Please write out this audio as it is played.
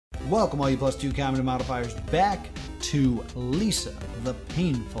Welcome all you plus 2 comedy modifiers back to Lisa, the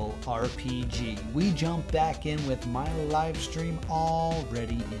Painful RPG. We jump back in with my live stream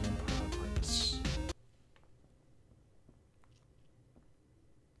already in progress.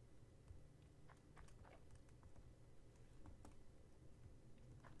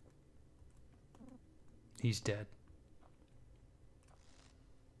 He's dead.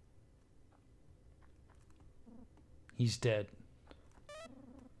 He's dead.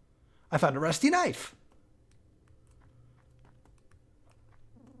 I found a rusty knife.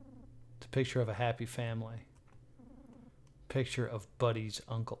 It's a picture of a happy family. Picture of Buddy's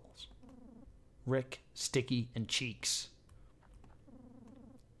uncles. Rick, Sticky, and Cheeks.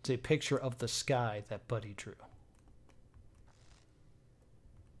 It's a picture of the sky that Buddy drew.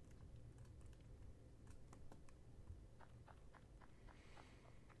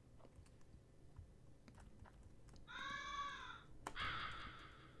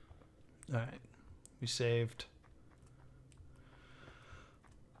 All right, we saved.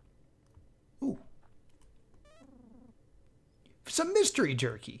 Ooh. Some mystery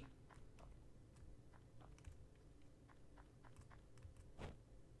jerky.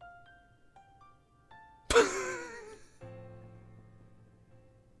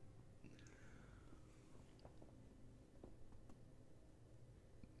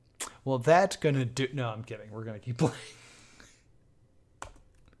 Well, that's gonna do. No, I'm kidding. We're gonna keep playing.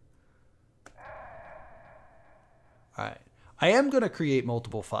 Alright. I am going to create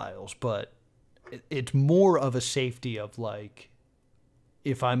multiple files, but it's more of a safety of, like,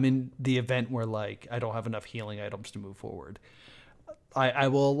 if I'm in the event where, like, I don't have enough healing items to move forward. I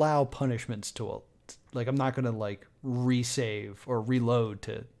will allow punishments to, like, I'm not going to, like, resave or reload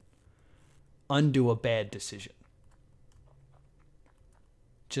to undo a bad decision.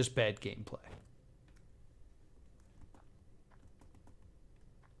 Just bad gameplay.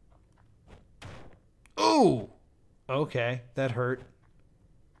 Ooh! Okay, that hurt.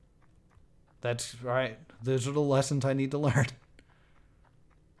 That's right. Those are the lessons I need to learn.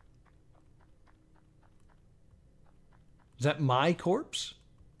 Is that my corpse?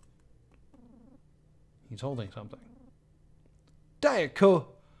 He's holding something. Diet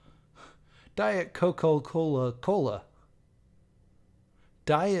Coca-Cola Cola.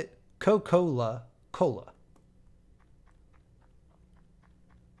 Diet Coca-Cola Cola.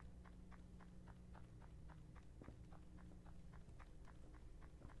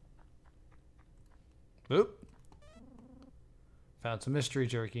 Oop. Found some mystery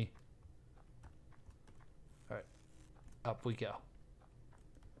jerky. Alright. Up we go.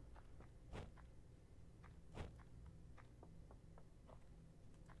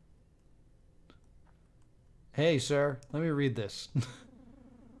 Hey, sir. Let me read this.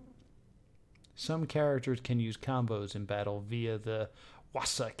 Some characters can use combos in battle via the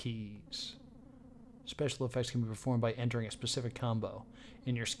WASA keys. Special effects can be performed by entering a specific combo.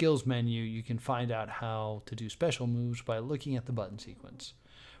 In your skills menu, you can find out how to do special moves by looking at the button sequence.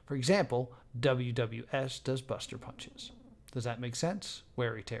 For example, WWS does Buster Punches. Does that make sense?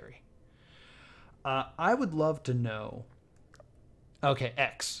 Wary Terry. I would love to know... Okay,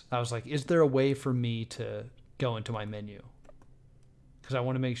 X. I was like, is there a way for me to go into my menu? Because I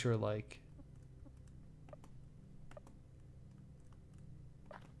want to make sure, like...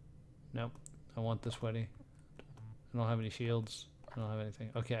 Nope. I want this sweaty. I don't have any shields. I don't have anything.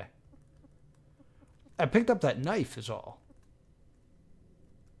 Okay. I picked up that knife is all.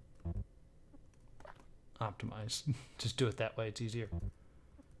 Optimize. Just do it that way. It's easier.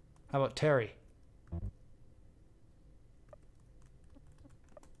 How about Terry?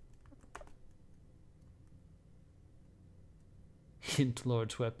 Hint Lord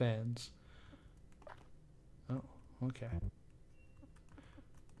Sweatbands. Oh, okay.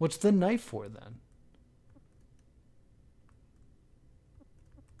 What's the knife for then?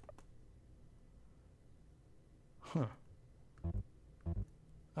 Huh.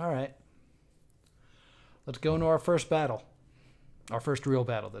 Alright. Let's go into our first battle. Our first real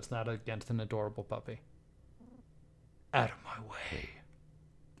battle that's not against an adorable puppy. Out of my way.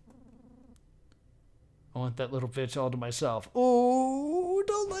 I want that little bitch all to myself. Oh,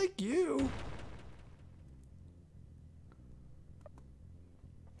 don't like you.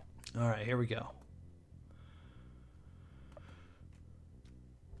 Alright, here we go.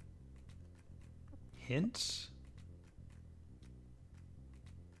 Hintz?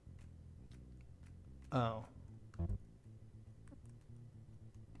 Oh.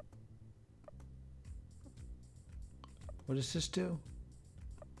 What does this do?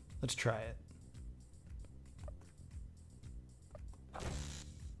 Let's try it.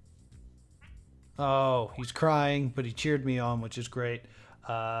 Oh, he's crying, but he cheered me on, which is great.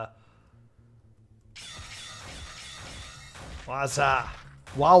 Waza.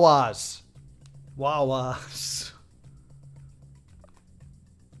 Wawas. Wawas.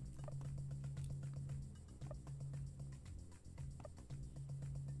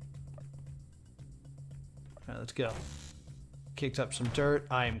 All right, let's go. Kicked up some dirt.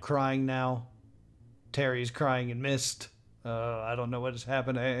 I am crying now. Terry's crying and missed. I don't know what is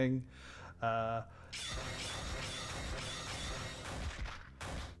happening.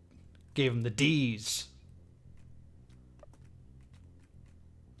 Gave him the D's.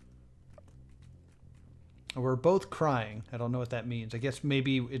 We're both crying. I don't know what that means. I guess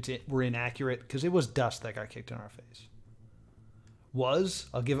maybe we're inaccurate because it was dust that got kicked in our face. Was?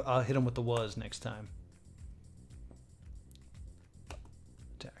 I'll hit him with the was next time.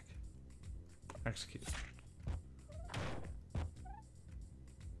 Attack. Execute.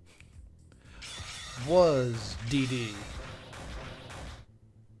 Was DD.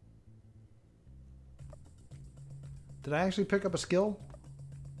 Did I actually pick up a skill?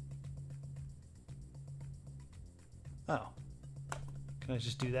 Oh. Can I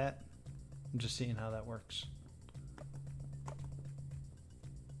just do that? I'm just seeing how that works.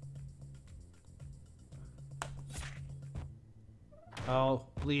 Oh,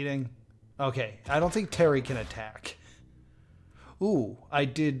 bleeding. Okay, I don't think Terry can attack. Ooh, I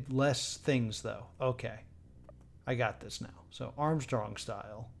did less things though. Okay. I got this now. So Armstrong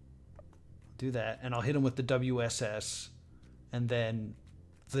style. Do that, and I'll hit him with the WSS and then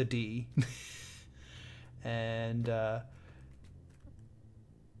the D. And do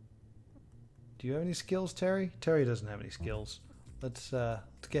you have any skills, Terry? Terry doesn't have any skills. Let's go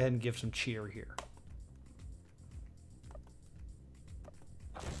ahead and give some cheer here.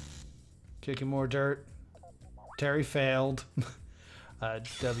 Kicking more dirt. Terry failed.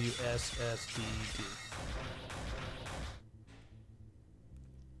 WSSDD.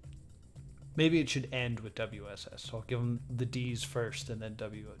 Maybe it should end with WSS. So I'll give him the D's first and then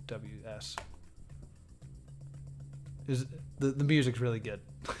WS. The music's really good.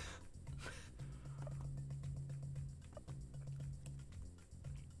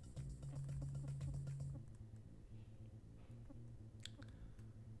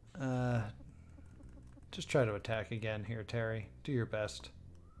 Just try to attack again here, Terry. Do your best.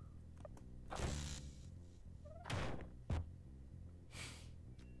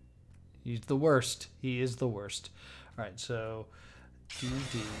 He's the worst. He is the worst. All right, so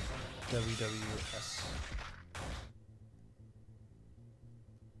DD WWS.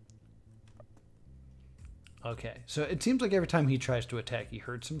 Okay, so it seems like every time he tries to attack, he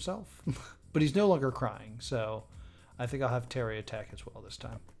hurts himself. But he's no longer crying, so I think I'll have Terry attack as well this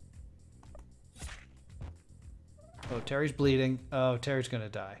time. Oh, Terry's bleeding. Oh, Terry's gonna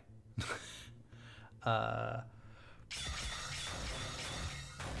die.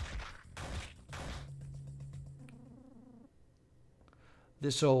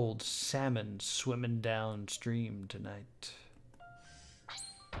 This old salmon swimming downstream tonight.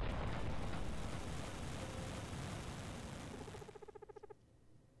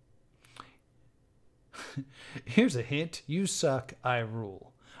 Here's a hint. You suck, I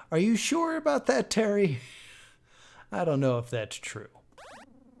rule. Are you sure about that, Terry? I don't know if that's true.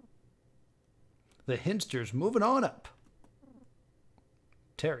 The Hintzter's moving on up.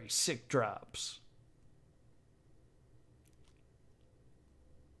 Terry sick drops.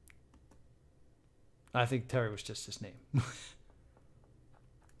 I think Terry was just his name.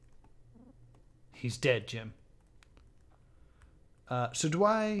 He's dead, Jim. So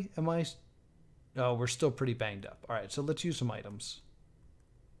am I... Oh, we're still pretty banged up. All right, so let's use some items.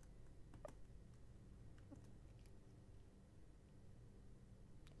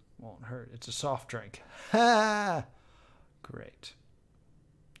 Won't hurt. It's a soft drink. Ha! Great.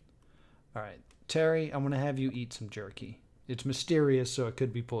 All right, Terry, I'm going to have you eat some jerky. It's mysterious, so it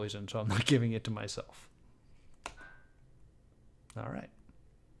could be poison, so I'm not giving it to myself. All right.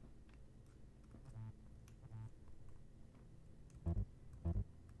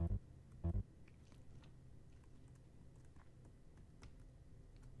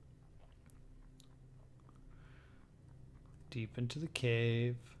 Deep into the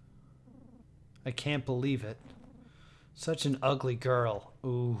cave. I can't believe it. Such an ugly girl.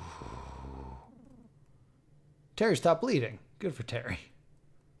 Ooh. Terry, stop bleeding. Good for Terry.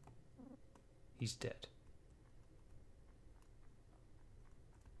 He's dead.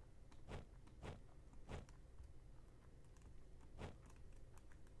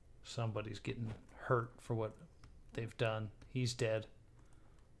 Somebody's getting hurt for what they've done. He's dead.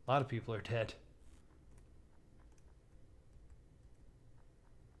 A lot of people are dead.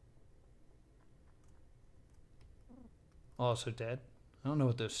 Also dead. I don't know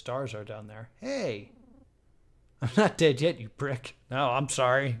what those stars are down there. Hey! I'm not dead yet, you prick. No, I'm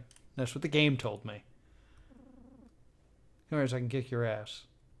sorry. That's what the game told me. Come here so I can kick your ass.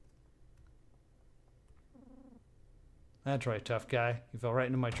 That's right, tough guy. You fell right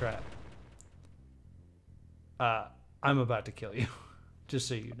into my trap. I'm about to kill you. Just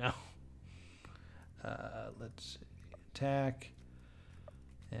so you know. Let's see. Attack.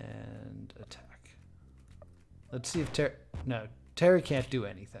 And attack. Let's see if Terry... No, Terry can't do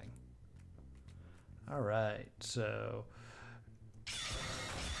anything. Alright, so...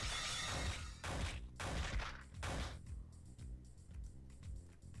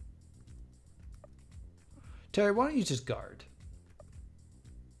 Terry, why don't you just guard?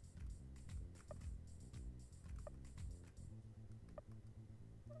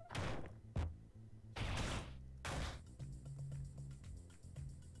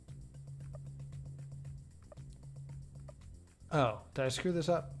 Oh, did I screw this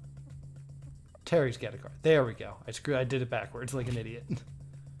up? Terry's got a guard. There we go. I did it backwards like an idiot.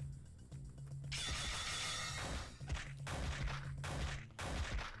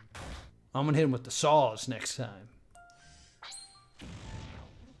 I'm gonna hit him with the saws next time.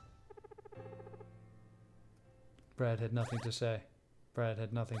 Brad had nothing to say. Brad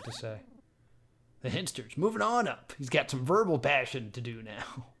had nothing to say. The Hintz's moving on up. He's got some verbal passion to do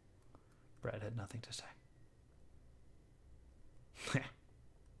now. Brad had nothing to say.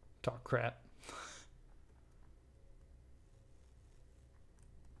 Talk crap.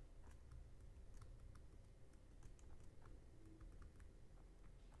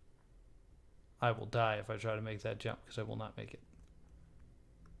 I will die if I try to make that jump because I will not make it.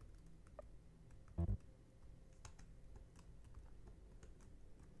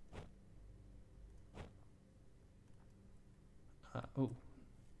 Ooh.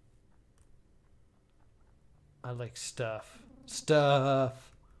 I like stuff.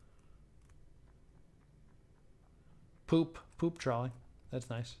 Stuff. Poop. Poop trolley. That's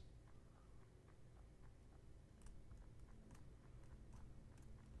nice.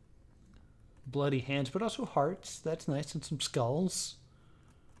 Bloody hands, but also hearts. That's nice. And some skulls.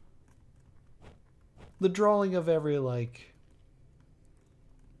 The drawing of every, like,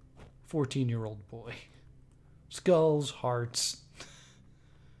 14-year-old boy. Skulls, hearts.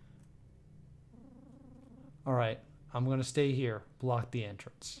 Alright, I'm going to stay here. Block the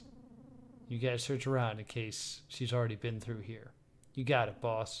entrance. You guys search around in case she's already been through here. You got it,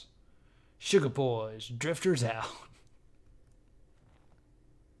 boss. Sugar boys, drifters out.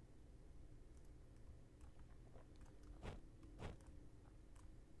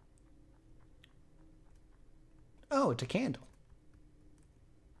 Oh, it's a candle.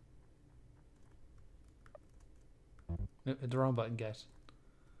 The wrong button, guys.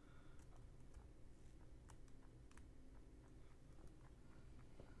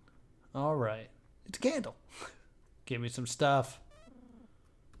 Alright. It's a candle. Give me some stuff.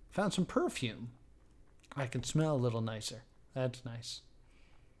 Found some perfume. I can smell a little nicer. That's nice.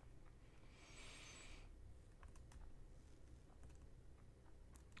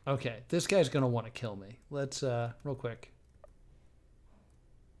 Okay, this guy's gonna want to kill me. Let's, real quick.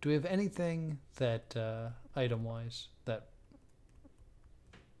 Do we have anything that, item-wise, that...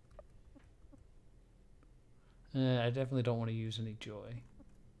 I definitely don't want to use any joy.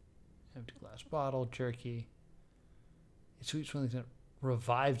 Empty glass bottle, jerky. It sweeps when it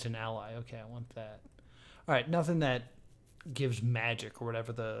revives an ally. Okay, I want that. Alright, nothing that gives magic or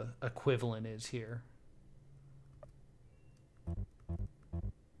whatever the equivalent is here.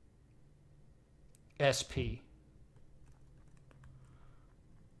 SP.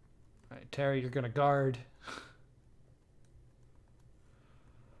 Alright, Terry, you're gonna guard.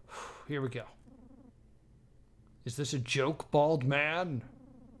 Here we go. Is this a joke, bald man?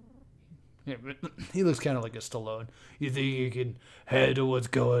 Yeah, he looks kind of like a Stallone. You think you can handle what's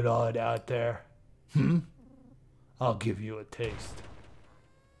going on out there? I'll give you a taste.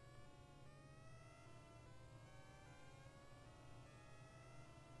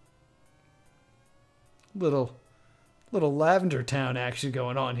 Little Lavender Town action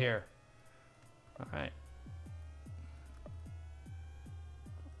going on here. All right.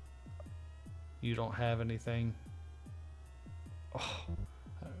 You don't have anything. Oh,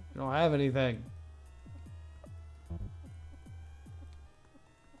 you don't have anything.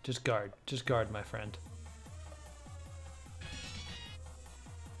 Just guard. Just guard, my friend.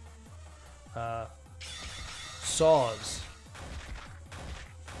 Saws.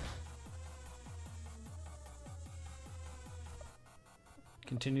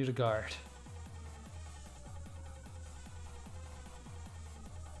 Continue to guard.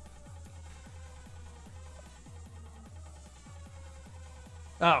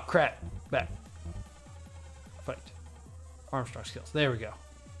 Oh, crap. Back. Fight. Armstrong skills. There we go.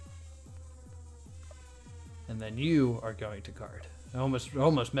 And then you are going to guard. I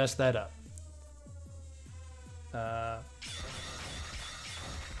almost messed that up.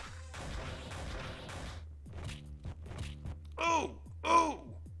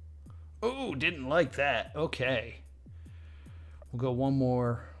 Oh, didn't like that. Okay. We'll go one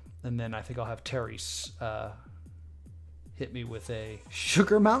more, and then I think I'll have Terry hit me with a...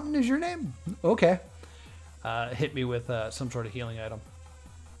 Sugar Mountain is your name? Okay. Hit me with some sort of healing item.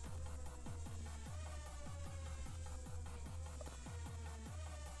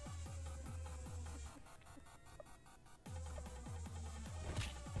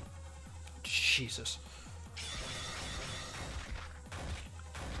 Jesus.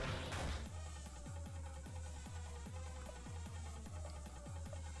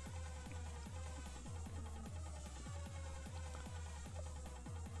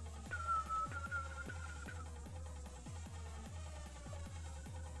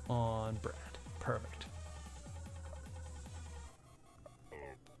 On Brad. Perfect.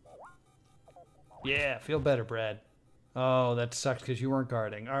 Yeah, feel better, Brad. Oh, that sucked because you weren't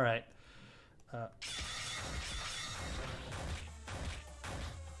guarding. All right.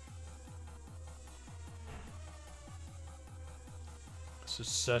 This is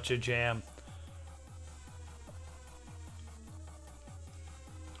such a jam.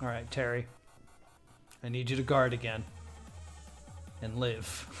 All right, Terry. I need you to guard again. And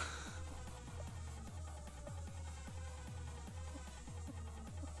live.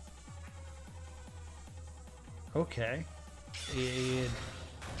 Okay. Is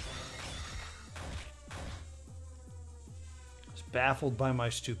baffled by my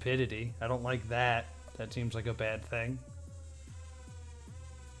stupidity. I don't like that. That seems like a bad thing.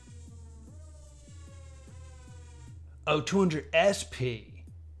 Oh, 200 SP.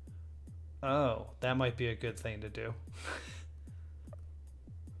 Oh, that might be a good thing to do.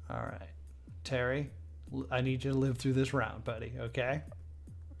 All right. Terry, I need you to live through this round, buddy, okay?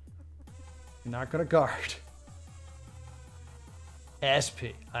 You're not going to guard.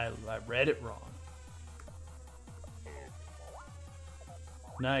 SP. I read it wrong.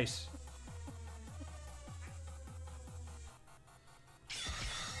 Nice.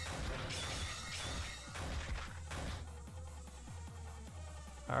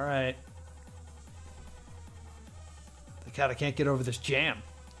 All right. God, I can't get over this jam.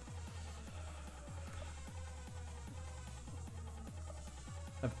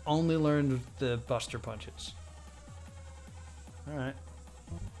 I've only learned the Buster Punches. All right.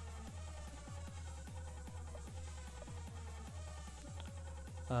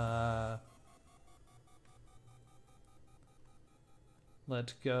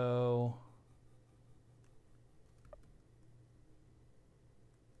 Let's go.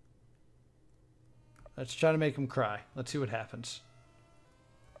 Let's try to make him cry. Let's see what happens.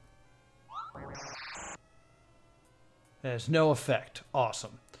 There's no effect.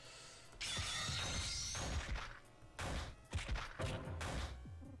 Awesome.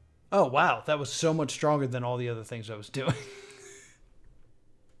 Oh, wow. That was so much stronger than all the other things I was doing.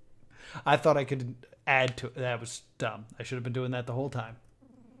 I thought I could add to it. That was dumb. I should have been doing that the whole time.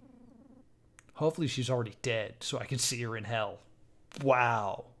 Hopefully she's already dead so I can see her in hell.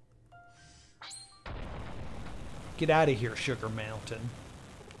 Wow. Get out of here, Sugar Mountain.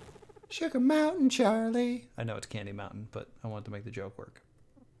 Sugar Mountain, Charlie. I know it's Candy Mountain, but I wanted to make the joke work.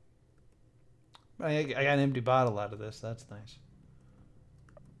 I got an empty bottle out of this. That's nice.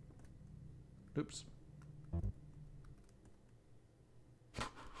 Oops.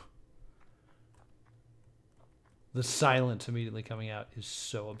 The silence immediately coming out is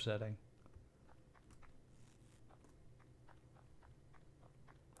so upsetting.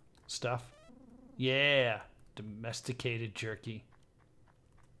 Stuff. Yeah. Domesticated jerky.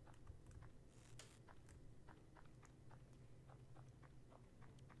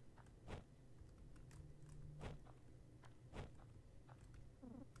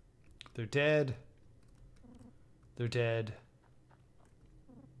 They're dead. They're dead.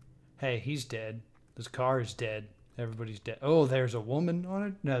 Hey, he's dead. This car is dead. Everybody's dead. Oh, there's a woman on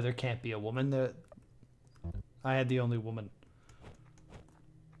it? No, there can't be a woman. I had the only woman.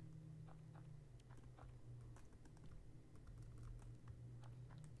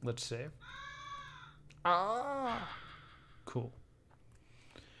 Let's save. Ah! Cool.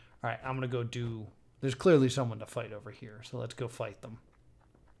 Alright, I'm going to go do... There's clearly someone to fight over here, so let's go fight them.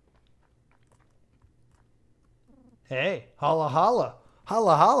 Hey, holla holla.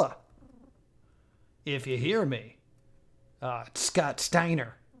 Holla holla. If you hear me. It's Scott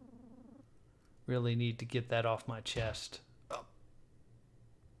Steiner. Really need to get that off my chest. Oh.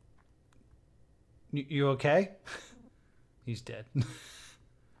 You okay? He's dead.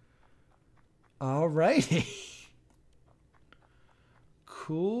 Alrighty.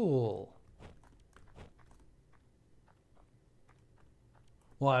 Cool.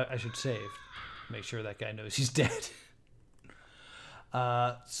 Well, I should save. Make sure that guy knows he's dead.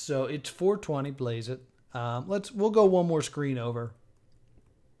 So it's 420. Blaze it. We'll go one more screen over,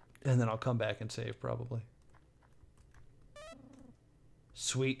 and then I'll come back and save probably.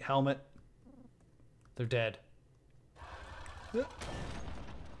 Sweet helmet. They're dead. I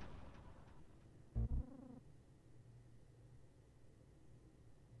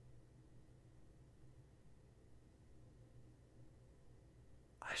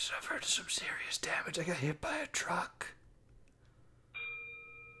suffered some serious damage. I got hit by a truck.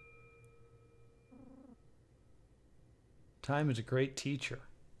 Time is a great teacher.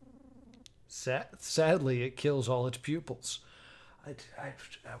 Sadly, it kills all its pupils.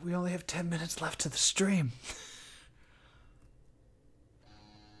 We only have 10 minutes left to the stream.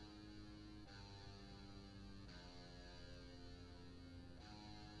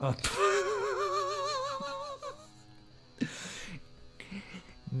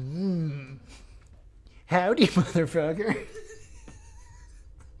 Howdy, motherfucker.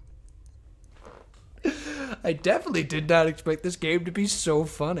 I definitely did not expect this game to be so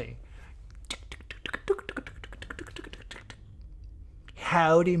funny.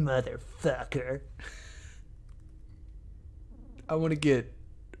 Howdy, motherfucker. I want to get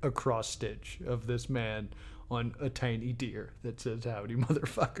a cross stitch of this man on a tiny deer that says howdy,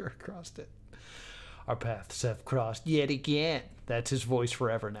 motherfucker, across it. Our paths have crossed yet again. That's his voice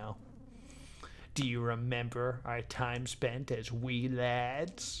forever now. Do you remember our time spent as wee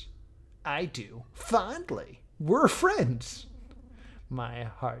lads? I do, fondly. We're friends. My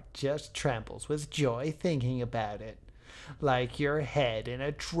heart just trembles with joy thinking about it, like your head in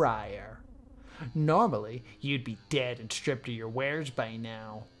a dryer. Normally, you'd be dead and stripped of your wares by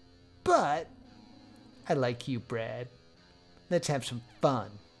now. But I like you, Brad. Let's have some fun.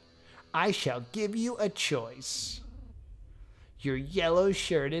 I shall give you a choice. Your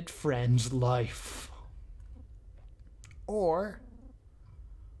yellow-shirted friend's life. Or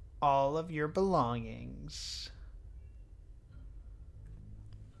all of your belongings.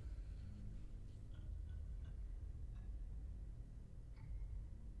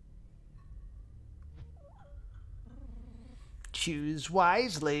 Choose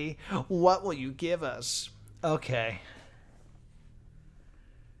wisely. What will you give us? Okay.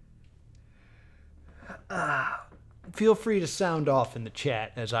 Feel free to sound off in the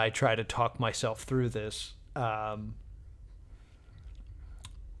chat as I try to talk myself through this.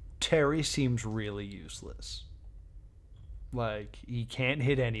 Terry seems really useless. Like, he can't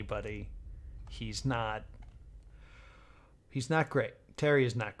hit anybody. He's not great. Terry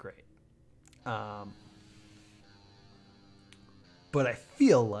is not great. But I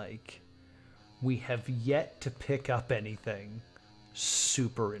feel like we have yet to pick up anything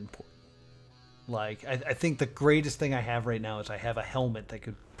super important. Like, I think the greatest thing I have right now is I have a helmet that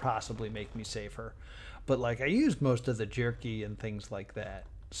could possibly make me safer. But, like, I used most of the jerky and things like that.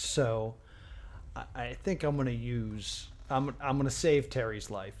 So, I think I'm going to use... I'm going to save Terry's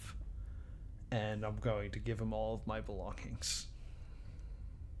life. And I'm going to give him all of my belongings.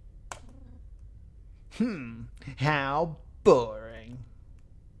 How boring.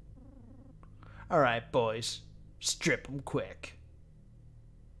 Alright, boys. Strip 'em quick.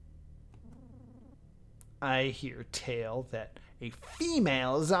 I hear tale that a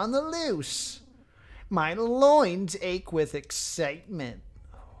female is on the loose. My loins ache with excitement.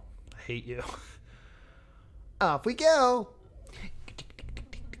 Oh, I hate you. Off we go.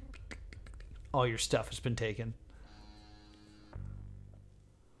 All your stuff has been taken.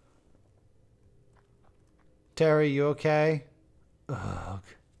 Terry, you okay? Ugh.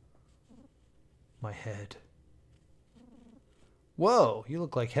 My head. Whoa, you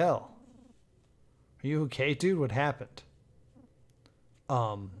look like hell. Are you okay, dude? What happened?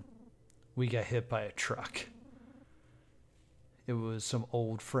 We got hit by a truck. It was some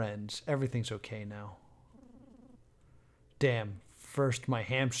old friends. Everything's okay now. Damn, first my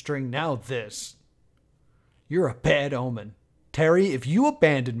hamstring, now this. You're a bad omen. Terry, if you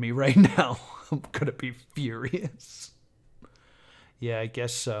abandon me right now, I'm gonna be furious. Yeah, I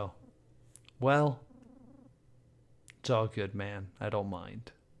guess so. Well, it's all good, man. I don't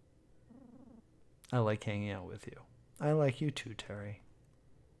mind. I like hanging out with you. I like you too, Terry.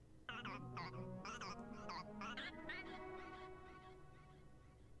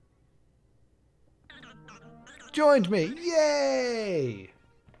 Joined me! Yay!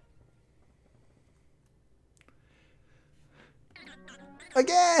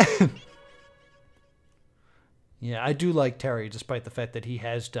 Again! Yeah, I do like Terry, despite the fact that he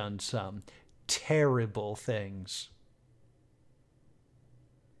has done some terrible things.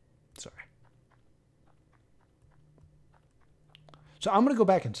 Sorry. So I'm going to go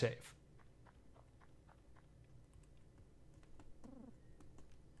back and save.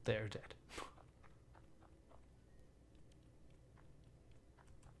 They're dead.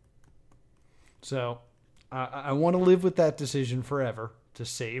 So I want to live with that decision forever to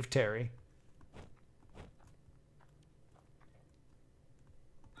save Terry.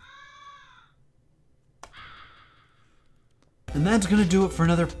 And that's going to do it for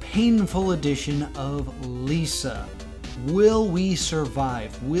another painful edition of Lisa. Will we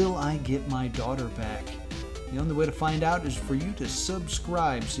survive? Will I get my daughter back? The only way to find out is for you to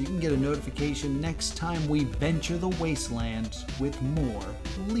subscribe so you can get a notification next time we venture the wastelands with more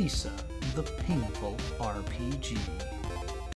Lisa, the Painful RPG.